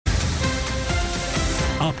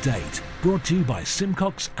Update brought to you by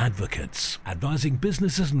Simcox Advocates, advising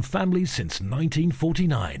businesses and families since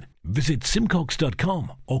 1949. Visit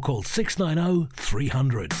simcox.com or call 690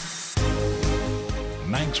 300.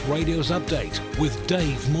 Manx Radio's Update with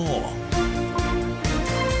Dave Moore.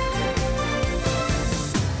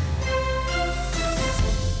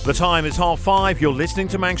 The time is 5:30. You're listening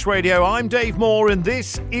to Manx Radio. I'm Dave Moore and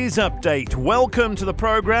this is Update. Welcome to the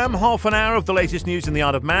programme. Half an hour of the latest news in the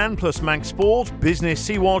Isle of Man, plus Manx Sport, Business,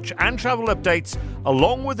 Sea Watch and travel updates,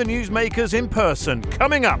 along with the newsmakers in person.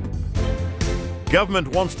 Coming up, government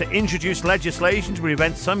wants to introduce legislation to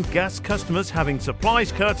prevent some gas customers having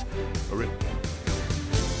supplies cut.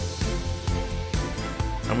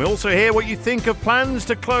 And we also hear what you think of plans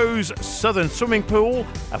to close Southern Swimming Pool.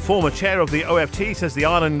 A former chair of the OFT says the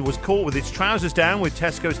island was caught with its trousers down with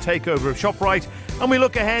Tesco's takeover of Shoprite. And we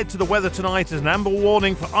look ahead to the weather tonight as an amber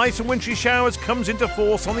warning for ice and wintry showers comes into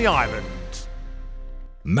force on the island.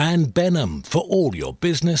 Man Benham for all your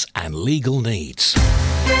business and legal needs.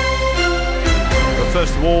 But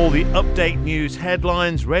first of all, the Update News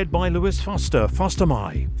headlines read by Lewis Foster. Foster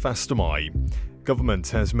Mai. Government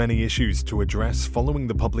has many issues to address following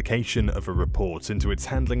the publication of a report into its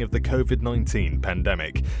handling of the COVID-19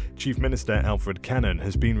 pandemic. Chief Minister Alfred Cannon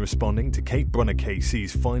has been responding to Kate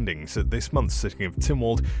Brunner-Casey's findings at this month's sitting of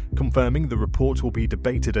Tynwald, confirming the report will be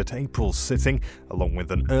debated at April's sitting, along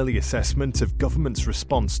with an early assessment of government's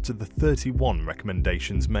response to the 31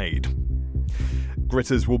 recommendations made.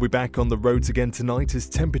 Gritters will be back on the roads again tonight as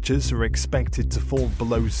temperatures are expected to fall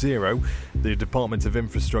below zero. The Department of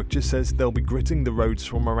Infrastructure says they'll be gritting the roads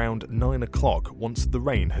from around 9 o'clock once the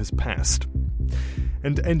rain has passed.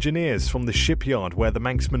 And engineers from the shipyard where the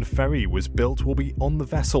Manxman ferry was built will be on the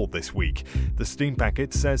vessel this week. The steam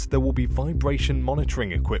packet says there will be vibration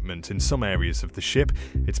monitoring equipment in some areas of the ship.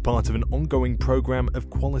 It's part of an ongoing programme of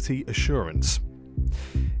quality assurance.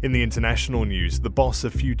 In the international news, the boss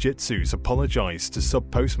of Fujitsu's apologised to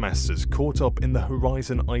sub-postmasters caught up in the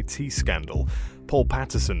Horizon IT scandal. Paul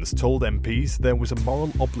Patterson's told MPs there was a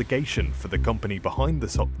moral obligation for the company behind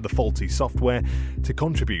the faulty software to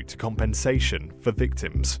contribute to compensation for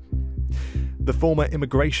victims. The former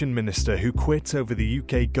immigration minister who quit over the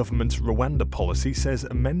UK government's Rwanda policy says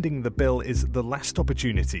amending the bill is the last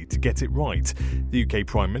opportunity to get it right. The UK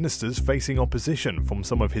Prime Minister's facing opposition from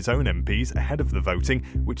some of his own MPs ahead of the voting,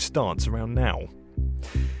 which starts around now.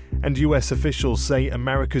 And US officials say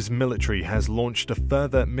America's military has launched a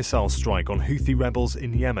further missile strike on Houthi rebels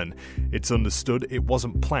in Yemen. It's understood it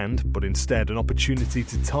wasn't planned, but instead an opportunity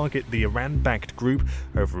to target the Iran-backed group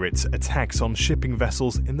over its attacks on shipping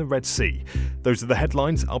vessels in the Red Sea. Those are the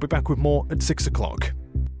headlines. I'll be back with more at 6 o'clock.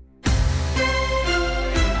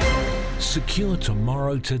 Secure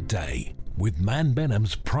tomorrow today with Man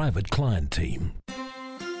Benham's private client team.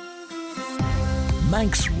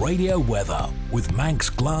 Manx Radio weather with Manx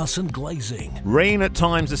Glass and Glazing. Rain at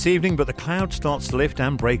times this evening, but the cloud starts to lift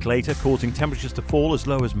and break later, causing temperatures to fall as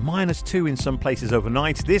low as -2 in some places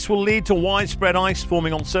overnight. This will lead to widespread ice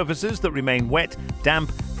forming on surfaces that remain wet,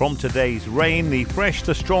 damp from today's rain. The fresh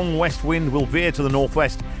to strong west wind will veer to the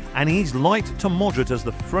northwest and ease light to moderate as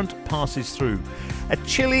the front passes through. A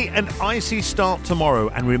chilly and icy start tomorrow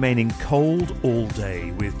and remaining cold all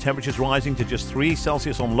day, with temperatures rising to just 3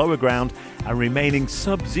 Celsius on lower ground and remaining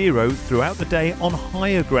sub-zero throughout the day on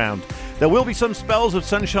higher ground. There will be some spells of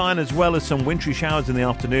sunshine as well as some wintry showers in the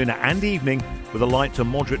afternoon and evening with a light to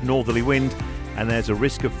moderate northerly wind. And there's a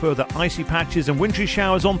risk of further icy patches and wintry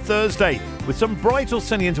showers on Thursday, with some bright or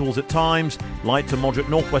sunny intervals at times, light to moderate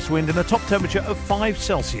northwest wind and a top temperature of 5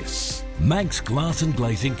 Celsius. Manx Glass and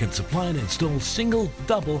Glazing can supply and install single,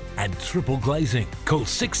 double and triple glazing. Call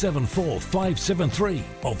 674 573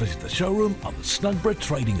 or visit the showroom on the Snugborough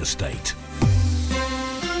Trading Estate.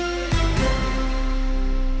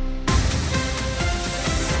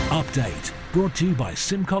 Update brought to you by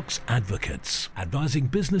Simcox Advocates, advising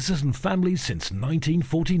businesses and families since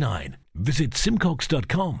 1949. Visit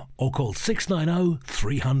simcox.com or call 690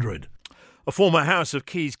 300. A former House of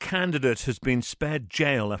Keys candidate has been spared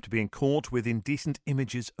jail after being caught with indecent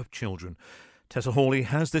images of children. Tessa Hawley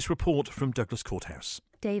has this report from Douglas Courthouse.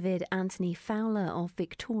 David Anthony Fowler of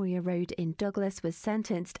Victoria Road in Douglas was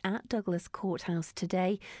sentenced at Douglas Courthouse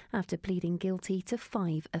today after pleading guilty to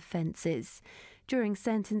 5 offences. During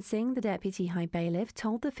sentencing, the Deputy High Bailiff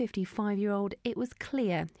told the 55-year-old it was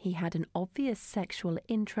clear he had an obvious sexual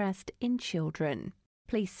interest in children.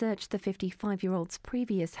 Police searched the 55-year-old's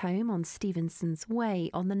previous home on Stevenson's Way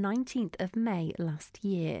on the 19th of May last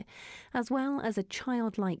year. As well as a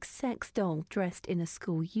childlike sex doll dressed in a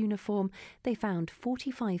school uniform, they found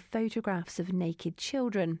 45 photographs of naked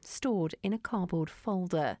children stored in a cardboard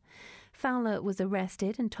folder. Fowler was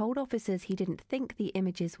arrested and told officers he didn't think the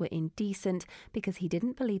images were indecent because he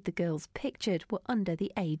didn't believe the girls pictured were under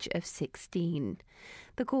the age of 16.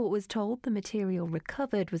 The court was told the material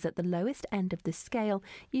recovered was at the lowest end of the scale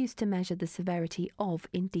used to measure the severity of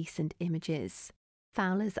indecent images.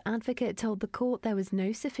 Fowler's advocate told the court there was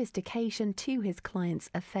no sophistication to his client's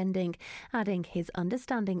offending, adding his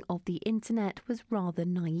understanding of the internet was rather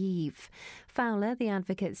naive. Fowler, the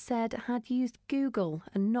advocate said, had used Google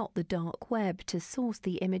and not the dark web to source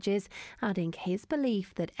the images, adding his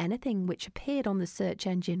belief that anything which appeared on the search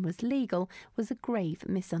engine was legal was a grave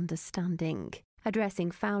misunderstanding. Addressing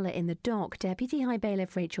Fowler in the dock, Deputy High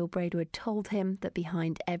Bailiff Rachel Braidwood told him that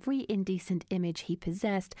behind every indecent image he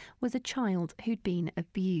possessed was a child who'd been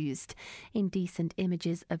abused. Indecent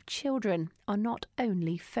images of children are not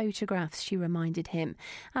only photographs, she reminded him,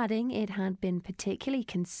 adding it had been particularly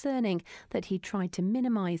concerning that he tried to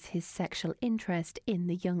minimise his sexual interest in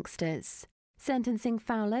the youngsters. Sentencing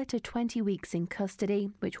Fowler to 20 weeks in custody,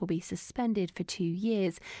 which will be suspended for 2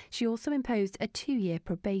 years. She also imposed a 2-year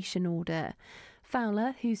probation order.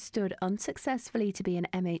 Fowler, who stood unsuccessfully to be an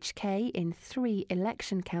MHK in 3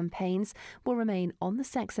 election campaigns, will remain on the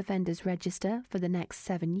sex offenders register for the next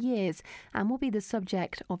 7 years and will be the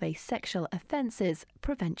subject of a sexual offences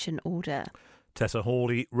prevention order. Tessa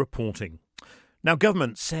Hawley reporting. Now,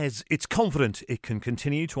 government says it's confident it can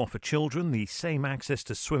continue to offer children the same access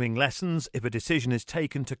to swimming lessons if a decision is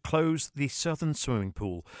taken to close the Southern swimming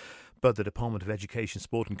pool. But the Department of Education,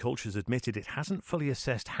 Sport and Culture has admitted it hasn't fully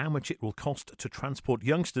assessed how much it will cost to transport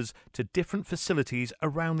youngsters to different facilities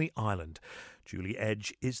around the island. Julie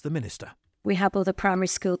Edge is the minister. We have other primary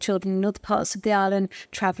school children in other parts of the island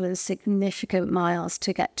travelling significant miles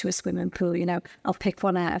to get to a swimming pool. You know, I'll pick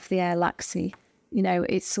one out of the Air Laxey. You know,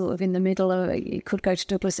 it's sort of in the middle of it. It could go to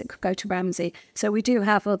Douglas, it could go to Ramsey. So we do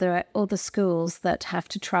have other schools that have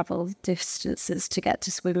to travel distances to get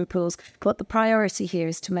to swimming pools. But the priority here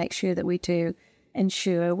is to make sure that we do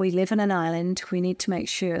ensure we live on an island. We need to make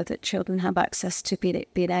sure that children have access to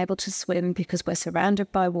being able to swim because we're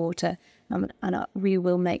surrounded by water. And we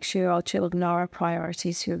will make sure our children are our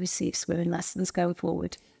priorities who receive swimming lessons going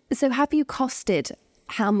forward. So have you costed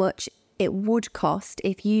how much it would cost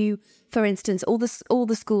if you, for instance, all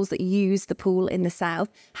the schools that use the pool in the south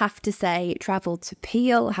have to, say, travel to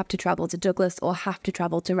Peel, have to travel to Douglas or have to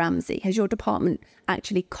travel to Ramsey? Has your department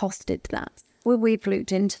actually costed that? Well, we've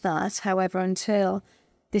looked into that. However, until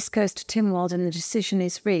this goes to Tynwald and the decision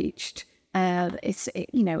is reached, I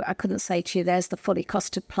couldn't say to you there's the fully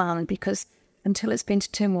costed plan, because until it's been to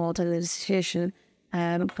Tynwald and the decision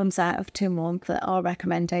comes out of Tynwald that our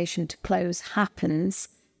recommendation to close happens,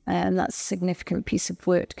 that's a significant piece of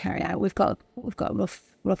work to carry out. We've got a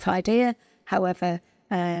rough idea. However,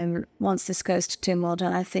 once this goes to Tynwald,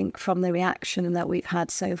 and I think from the reaction that we've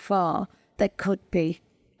had so far, there could be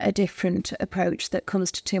a different approach that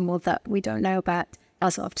comes to Tynwald that we don't know about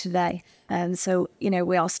as of today. And so,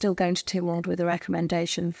 we are still going to Tynwald with a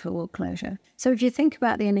recommendation for closure. So if you think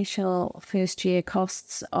about the initial first year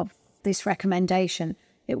costs of this recommendation,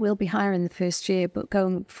 it will be higher in the first year, but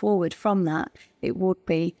going forward from that, it would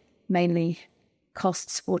be mainly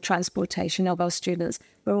costs for transportation of our students.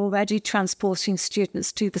 We're already transporting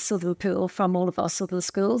students to the Southern Pool from all of our southern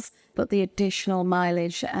schools, but the additional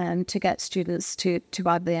mileage to get students to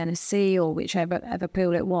either the NSC or whichever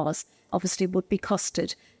pool it was, obviously would be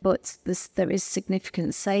costed, but there is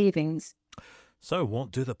significant savings. So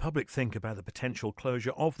what do the public think about the potential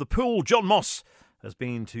closure of the pool? John Moss has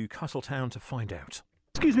been to Castletown to find out.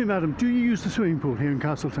 Excuse me, madam, do you use the swimming pool here in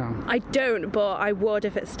Castletown? I don't, but I would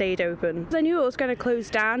if it stayed open. I knew it was going to close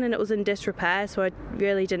down and it was in disrepair, so I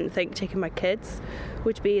really didn't think taking my kids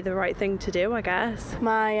would be the right thing to do, I guess.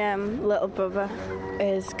 My little brother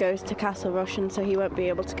goes to Castle Rushen, so he won't be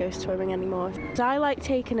able to go swimming anymore. So I like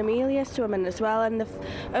taking Amelia swimming as well, and the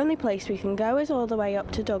only place we can go is all the way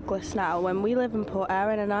up to Douglas now when we live in Port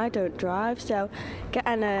Erin and I don't drive, so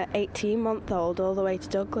getting an 18-month-old all the way to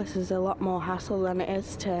Douglas is a lot more hassle than it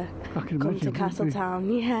is to come to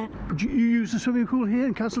Castletown. Yeah. Do you use the swimming pool here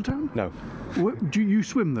in Castletown? No. Do you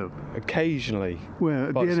swim though? Occasionally. Where?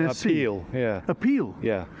 At the NSC? Appeal, yeah. Appeal?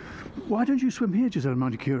 Yeah. Why don't you swim here, just out of my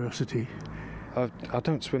curiosity? I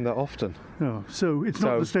don't swim that often. No, so it's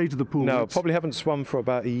not the state of the pool? No, probably haven't swum for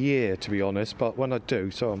about a year, to be honest, but when I do,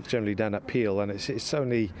 so I'm generally down at Peel, and it's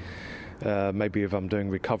only maybe if I'm doing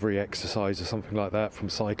recovery exercise or something like that from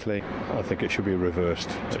cycling. I think it should be reversed.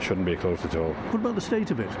 It shouldn't be closed at all. What about the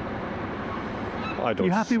state of it? Are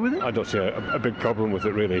you happy with it? I don't see a big problem with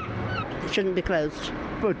it, really. It shouldn't be closed.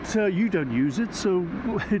 But you don't use it, so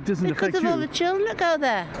it doesn't affect you. Because of all the children that go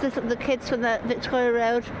there. The kids from the Victoria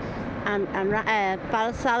Road and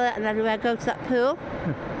ballast salad and everywhere, go to that pool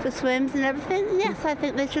for swims and everything. Yes, I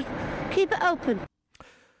think they should keep it open.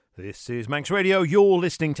 This is Manx Radio. You're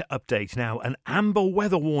listening to Update. Now, an amber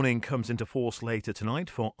weather warning comes into force later tonight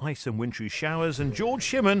for ice and wintry showers. And George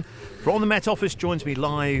Shimon from the Met Office joins me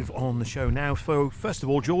live on the show now. So, first of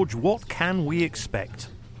all, George, what can we expect?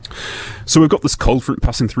 So we've got this cold front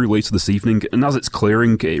passing through later this evening, and as it's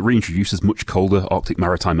clearing, it reintroduces much colder Arctic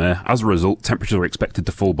maritime air. As a result, temperatures are expected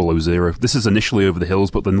to fall below zero. This is initially over the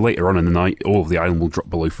hills, but then later on in the night, all of the island will drop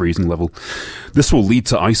below freezing level. This will lead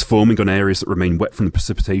to ice forming on areas that remain wet from the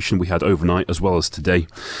precipitation we had overnight, as well as today.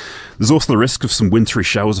 There's also the risk of some wintry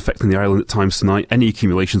showers affecting the island at times tonight. Any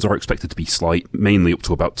accumulations are expected to be slight, mainly up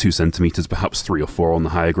to about 2 centimetres, perhaps 3 or 4 on the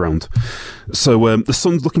higher ground. So the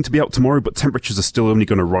sun's looking to be out tomorrow, but temperatures are still only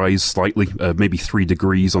going to rise slightly, maybe 3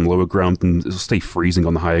 degrees on lower ground, and it'll stay freezing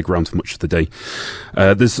on the higher ground for much of the day.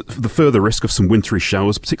 There's the further risk of some wintry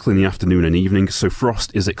showers, particularly in the afternoon and evening, so frost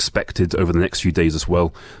is expected over the next few days as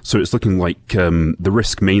well. So it's looking like the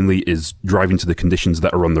risk mainly is driving to the conditions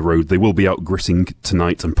that are on the road. They will be out gritting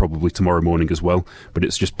tonight and probably tomorrow morning as well, but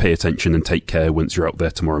it's just pay attention and take care once you're out there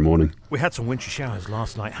tomorrow morning. We had some wintry showers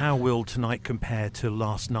last night. How will tonight compare to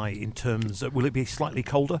last night in terms of, will it be slightly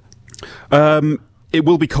colder? It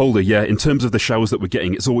will be colder, yeah. In terms of the showers that we're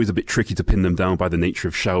getting, it's always a bit tricky to pin them down by the nature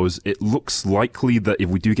of showers. It looks likely that if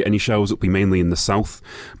we do get any showers, it'll be mainly in the south,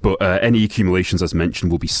 but any accumulations, as mentioned,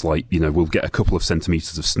 will be slight. You know, we'll get a couple of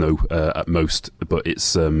centimetres of snow at most, but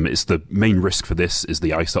it's the main risk for this is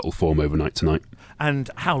the ice that will form overnight tonight. And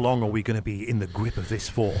how long are we going to be in the grip of this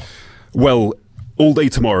for? Well, all day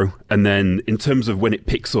tomorrow, and then in terms of when it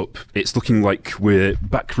picks up, it's looking like we're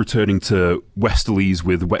back returning to westerlies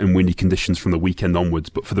with wet and windy conditions from the weekend onwards,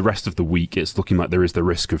 but for the rest of the week it's looking like there is the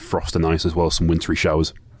risk of frost and ice as well as some wintry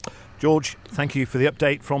showers. George, thank you for the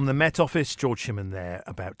update from the Met Office. George Shimon there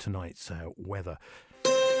about tonight's weather.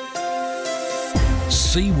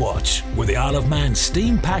 Sea-Watch with the Isle of Man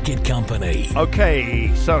Steam Packet Company.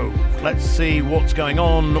 OK, so let's see what's going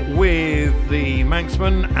on with the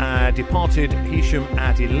Manxman. Departed Heysham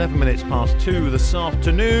at 11 minutes past 2 this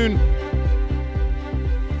afternoon.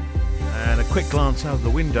 And a quick glance out of the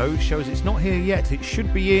window shows it's not here yet. It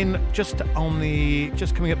should be in just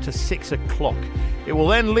coming up to 6 o'clock. It will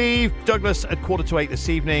then leave Douglas at 8:15 this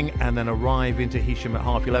evening and then arrive into Heysham at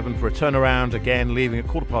 11:30 for a turnaround, again leaving at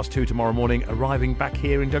 2:15 tomorrow morning, arriving back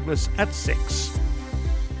here in Douglas at 6.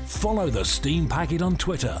 Follow the Steam Packet on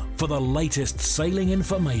Twitter for the latest sailing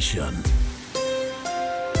information.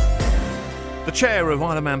 The chair of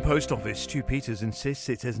Isle of Man Post Office, Stu Peters, insists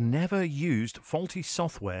it has never used faulty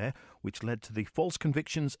software which led to the false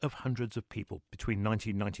convictions of hundreds of people. Between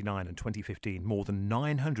 1999 and 2015, more than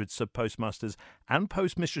 900 sub-postmasters and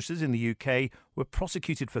postmistresses in the UK were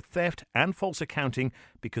prosecuted for theft and false accounting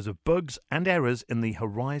because of bugs and errors in the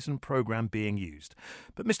Horizon programme being used.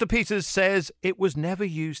 But Mr Peters says it was never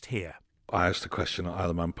used here. I asked the question at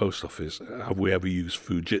Isle of Man Post Office, have we ever used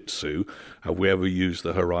Fujitsu? Have we ever used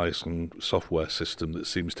the Horizon software system that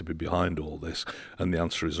seems to be behind all this? And the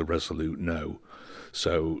answer is a resolute no.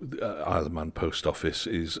 So Isle of Man Post Office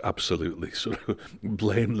is absolutely sort of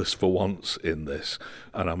blameless for once in this,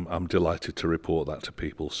 and I'm delighted to report that to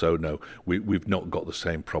people. So no, we've not got the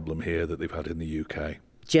same problem here that they've had in the UK.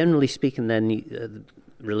 Generally speaking then, the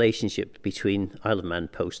relationship between Isle of Man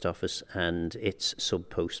Post Office and its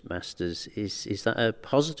sub-postmasters, is that a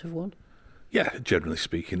positive one? Yeah, generally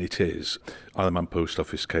speaking it is. Isle of Man Post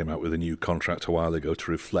Office came out with a new contract a while ago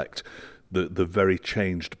to reflect the very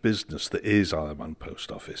changed business that is Isle of Man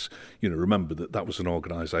Post Office. You know, remember that was an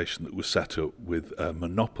organisation that was set up with a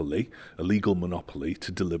monopoly, a legal monopoly, to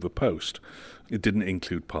deliver post. It didn't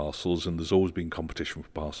include parcels, and there's always been competition for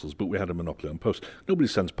parcels, but we had a monopoly on post. Nobody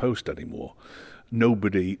sends post anymore.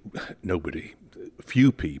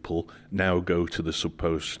 Few people now go to the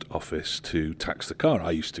sub-post office to tax the car.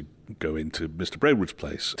 I used to go into Mr. Braidwood's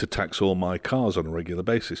place to tax all my cars on a regular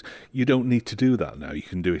basis. You don't need to do that now. You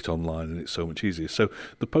can do it online, and it's so much easier. So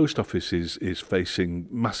the post office is facing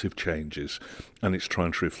massive changes, and it's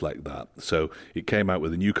trying to reflect that. So it came out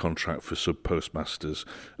with a new contract for sub-postmasters,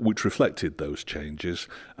 which reflected those changes,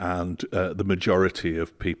 and the majority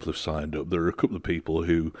of people have signed up. There are a couple of people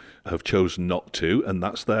who have chosen not to, and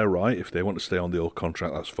that's their right. If they want to stay on the old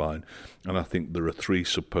contract, that's fine. And I think there are 3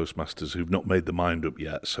 sub-postmasters who've not made their mind up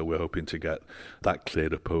yet, so we're hoping to get that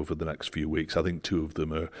cleared up over the next few weeks. I think 2 of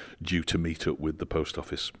them are due to meet up with the post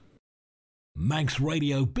office. Manx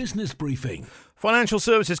Radio Business Briefing. Financial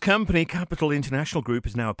services company Capital International Group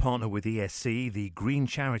is now a partner with ESC, the green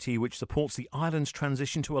charity which supports the island's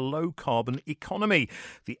transition to a low-carbon economy.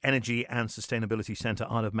 The Energy and Sustainability Centre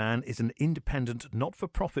Isle of Man is an independent,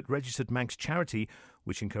 not-for-profit registered Manx charity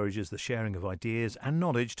which encourages the sharing of ideas and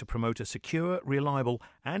knowledge to promote a secure, reliable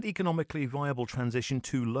and economically viable transition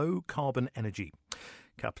to low-carbon energy.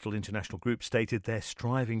 Capital International Group stated they're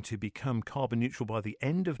striving to become carbon neutral by the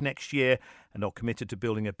end of next year and are committed to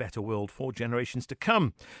building a better world for generations to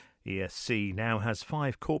come. ESC now has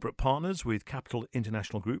 5 corporate partners, with Capital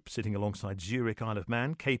International Group sitting alongside Zurich Isle of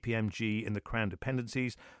Man, KPMG in the Crown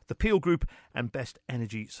Dependencies, the Peel Group and Best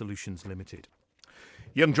Energy Solutions Limited.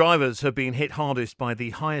 Young drivers have been hit hardest by the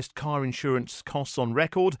highest car insurance costs on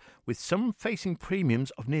record, with some facing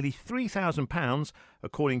premiums of nearly £3,000,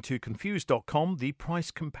 according to Confused.com, the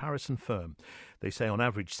price comparison firm. They say on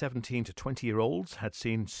average 17 to 20-year-olds had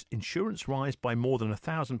seen insurance rise by more than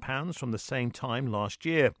 £1,000 from the same time last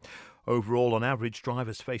year. Overall, on average,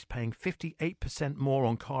 drivers face paying 58% more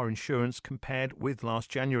on car insurance compared with last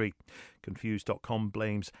January. Confused.com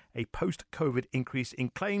blames a post-COVID increase in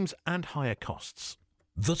claims and higher costs.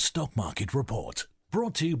 The Stock Market Report,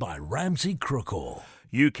 brought to you by Ramsey Crookall.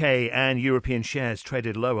 UK and European shares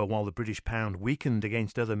traded lower while the British pound weakened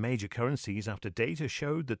against other major currencies after data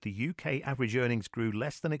showed that the UK average earnings grew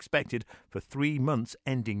less than expected for 3 months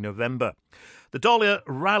ending November. The dollar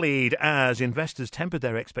rallied as investors tempered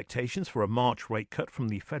their expectations for a March rate cut from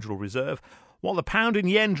the Federal Reserve, while the pound and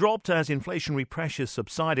yen dropped as inflationary pressures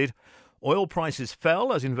subsided. Oil prices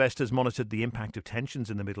fell as investors monitored the impact of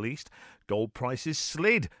tensions in the Middle East. Gold prices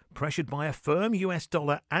slid, pressured by a firm US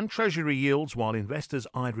dollar and Treasury yields, while investors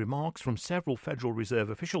eyed remarks from several Federal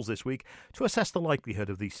Reserve officials this week to assess the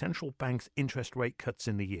likelihood of the central bank's interest rate cuts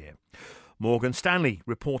in the year. Morgan Stanley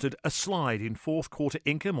reported a slide in fourth quarter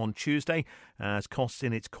income on Tuesday as costs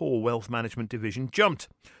in its core wealth management division jumped.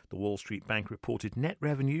 The Wall Street Bank reported net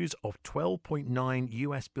revenues of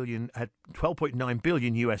 $12.9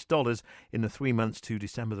 billion US dollars in the 3 months to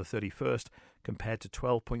December the 31st, compared to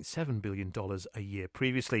 $12.7 billion a year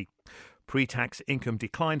previously. Pre-tax income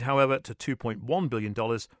declined, however, to $2.1 billion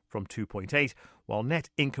from $2.8, while net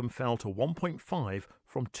income fell to $1.5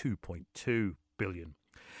 from $2.2 billion.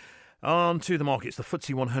 On to the markets. The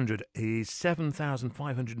FTSE 100 is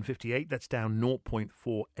 7,558. That's down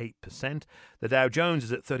 0.48%. The Dow Jones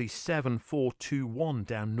is at 37,421,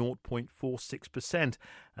 down 0.46%.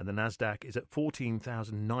 And the Nasdaq is at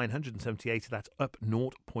 14,978. That's up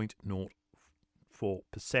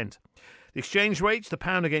 0.04%. The exchange rates, the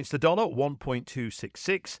pound against the dollar,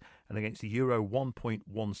 1.266, and against the euro,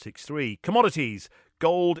 1.163. Commodities.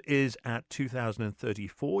 Gold is at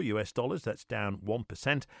 $2,034 US dollars, that's down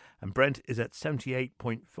 1%, and Brent is at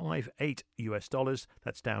 $78.58 US dollars,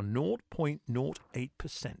 that's down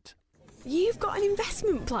 0.08%. You've got an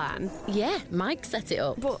investment plan? Yeah, Mike set it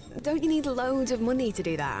up. But don't you need loads of money to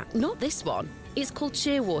do that? Not this one. It's called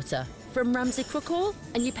Shearwater from Ramsey Crookall,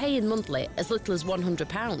 and you pay in monthly as little as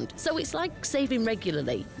 £100. So it's like saving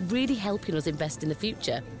regularly, really helping us invest in the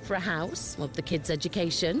future. For a house, or the kids'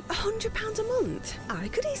 education. £100 a month? I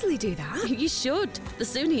could easily do that. You should. The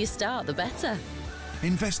sooner you start, the better.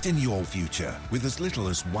 Invest in your future with as little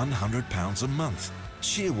as £100 a month.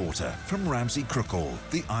 Shearwater from Ramsey Crookall,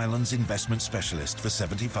 the island's investment specialist for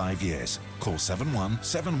 75 years. Call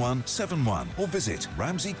 717171 or visit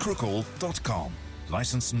ramseycrookall.com.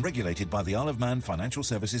 Licensed and regulated by the Isle of Man Financial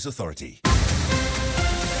Services Authority.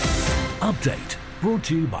 Update brought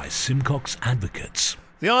to you by Simcox Advocates.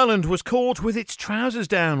 The island was caught with its trousers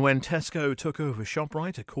down when Tesco took over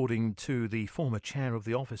Shoprite, according to the former chair of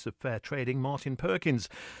the Office of Fair Trading, Martin Perkins.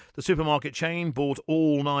 The supermarket chain bought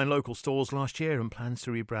all 9 local stores last year and plans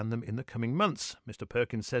to rebrand them in the coming months. Mr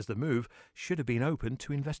Perkins says the move should have been open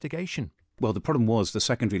to investigation. Well, the problem was the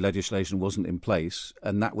secondary legislation wasn't in place,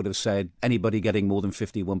 and that would have said anybody getting more than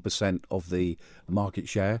 51% of the market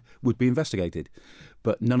share would be investigated.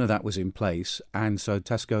 But none of that was in place, and so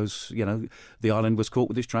Tesco's, the island was caught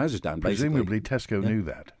with its trousers down, basically. Presumably Tesco knew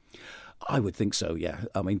that. I would think so, yeah.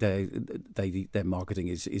 I mean, their marketing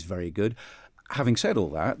is very good. Having said all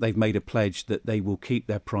that, they've made a pledge that they will keep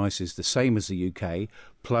their prices the same as the UK,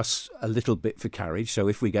 plus a little bit for carriage. So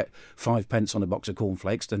if we get 5 pence on a box of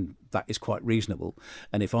cornflakes, then that is quite reasonable.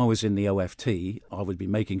 And if I was in the OFT, I would be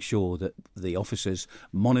making sure that the officers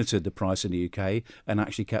monitored the price in the UK and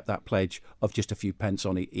actually kept that pledge of just a few pence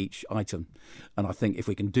on each item. And I think if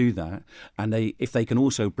we can do that, and if they can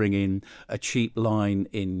also bring in a cheap line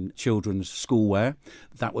in children's schoolwear,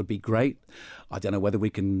 that would be great. I don't know whether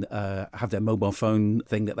we can have their mobile phone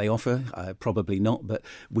thing that they offer. Probably not, but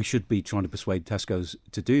we should be trying to persuade Tesco's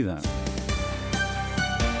to do that.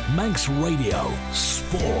 Manx Radio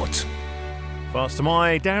Sport. Faster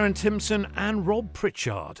My, Darren Timpson and Rob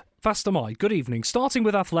Pritchard. Faster My, good evening. Starting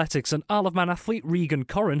with athletics, and Isle of Man athlete Regan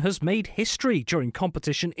Corrin has made history during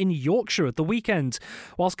competition in Yorkshire at the weekend.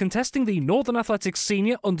 Whilst contesting the Northern Athletics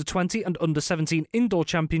Senior, Under-20 and Under-17 Indoor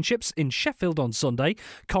Championships in Sheffield on Sunday,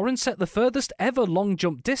 Corrin set the furthest ever long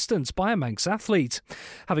jump distance by a Manx athlete.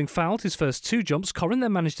 Having fouled his first two jumps, Corrin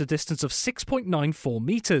then managed a distance of 6.94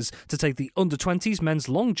 metres to take the Under-20s men's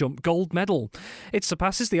long jump gold medal. It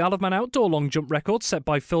surpasses the Isle of Man outdoor long jump record set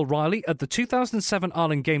by Phil Riley at the 2007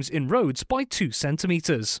 Ireland Games in Rhodes by 2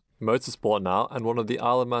 centimetres. Motorsport now, and one of the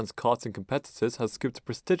Isle of Man's karting competitors has scooped a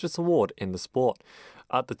prestigious award in the sport.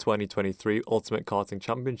 At the 2023 Ultimate Karting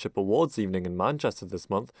Championship Awards evening in Manchester this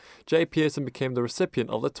month, Jay Pearson became the recipient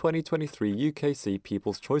of the 2023 UKC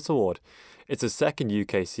People's Choice Award. It's his second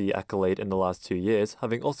UKC accolade in the last 2 years,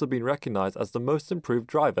 having also been recognised as the most improved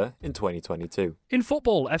driver in 2022. In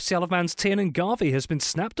football, FC Isle of Man's Tiernan Garvey has been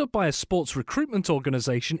snapped up by a sports recruitment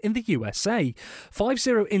organisation in the USA.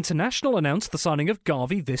 5-0 International announced the signing of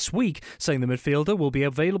Garvey this week, saying the midfielder will be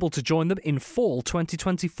available to join them in fall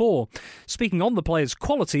 2024. Speaking on the player's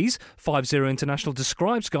qualities, 5-0 International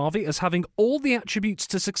describes Garvey as having all the attributes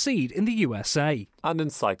to succeed in the USA. And in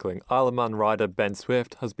cycling, Isle of Man rider Ben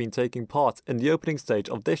Swift has been taking part in the opening stage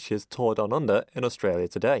of this year's Tour Down Under in Australia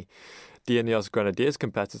today. The Ineos Grenadiers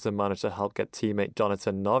competitor managed to help get teammate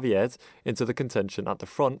Jonathan Narvaez into the contention at the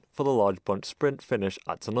front for the large bunch sprint finish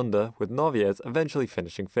at Down Under, with Narvaez eventually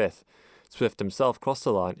finishing 5th. Swift himself crossed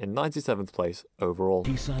the line in 97th place overall.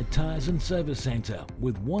 Quayside Tyres and Service Centre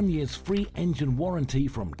with 1 year's free engine warranty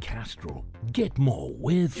from Castrol. Get more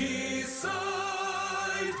with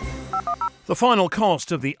The final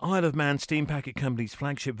cost of the Isle of Man Steam Packet Company's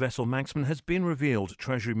flagship vessel Manxman has been revealed.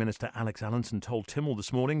 Treasury Minister Alex Allinson told Tynwald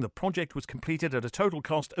this morning the project was completed at a total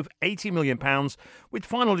cost of £80 million, with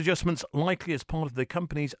final adjustments likely as part of the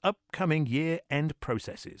company's upcoming year-end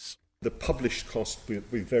processes. The published cost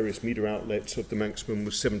with various media outlets of the Manxman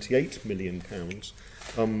was £78 million.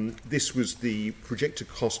 This was the projected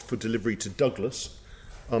cost for delivery to Douglas.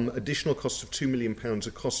 Additional costs of £2 million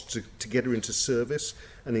are costs to get her into service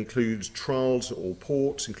and includes trials at all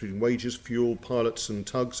ports, including wages, fuel, pilots and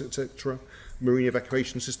tugs, etc. Marine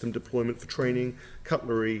evacuation system deployment for training,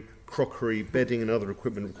 cutlery, crockery, bedding and other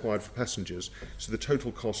equipment required for passengers. So the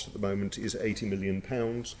total cost at the moment is £80 million.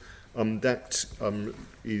 That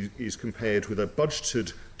is compared with a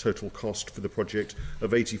budgeted total cost for the project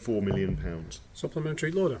of £84 million.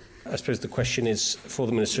 Supplementary, Lauder. I suppose the question is for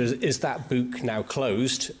the Minister, is that book now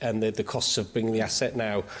closed and the costs of bringing the asset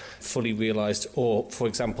now fully realised? Or, for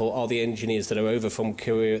example, are the engineers that are over from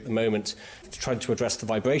Korea at the moment trying to address the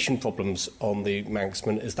vibration problems on the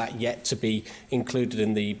Manxman? Is that yet to be included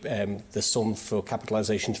in the sum for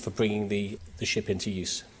capitalisation for bringing the ship into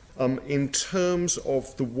use? In terms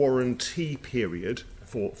of the warranty period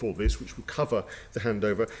for this, which will cover the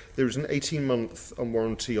handover, there is an 18-month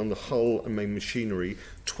warranty on the hull and main machinery,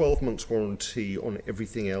 12 months warranty on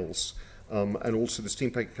everything else. And also the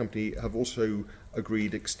Steam Packet Company have also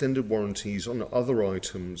agreed extended warranties on other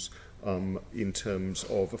items in terms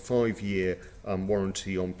of a 5-year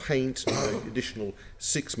warranty on paint, additional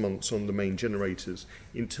 6 months on the main generators.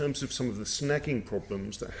 In terms of some of the snagging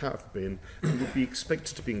problems that have been and would be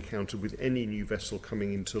expected to be encountered with any new vessel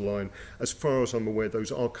coming into line, as far as I'm aware,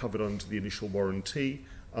 those are covered under the initial warranty.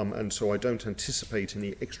 And so I don't anticipate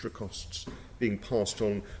any extra costs being passed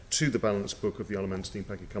on to the balance book of the Isle of Man Steam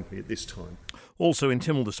Packet Company at this time. Also in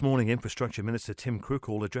Tynwald this morning, Infrastructure Minister Tim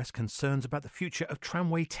Crookall addressed concerns about the future of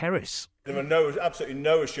Tramway Terrace. There are absolutely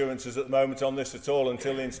no assurances at the moment on this at all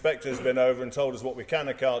until the inspector has been over and told us what we can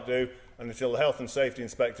and can't do, and until the Health and Safety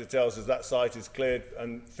Inspector tells us that site is cleared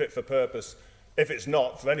and fit for purpose. If it's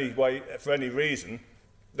not, for any reason,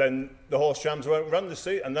 then the horse trams won't run the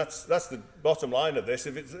seat, and that's the bottom line of this.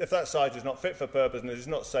 If that site is not fit for purpose and it is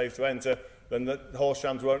not safe to enter, then the horse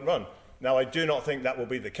trams won't run. Now, I do not think that will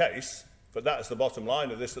be the case, but that's the bottom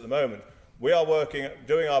line of this at the moment. We are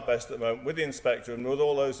doing our best at the moment with the inspector and with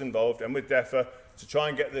all those involved and with DEFRA to try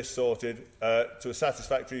and get this sorted to a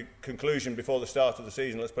satisfactory conclusion before the start of the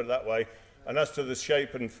season, let's put it that way. And as to the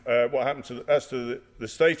shape and what happens to the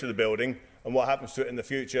state of the building and what happens to it in the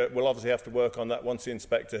future, we'll obviously have to work on that once the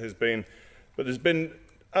inspector has been. But there's been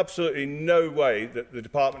absolutely no way that the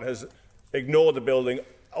department has ignored the building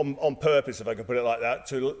on purpose, if I can put it like that,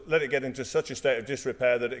 to let it get into such a state of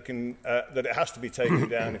disrepair that it has to be taken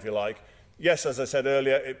down, if you like. Yes, as I said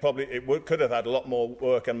earlier, could have had a lot more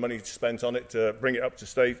work and money spent on it to bring it up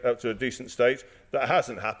to a decent state. That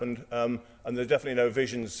hasn't happened, and there's definitely no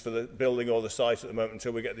visions for the building or the site at the moment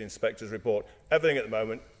until we get the inspector's report. Everything at the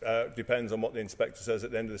moment depends on what the inspector says at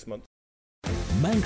the end of this month.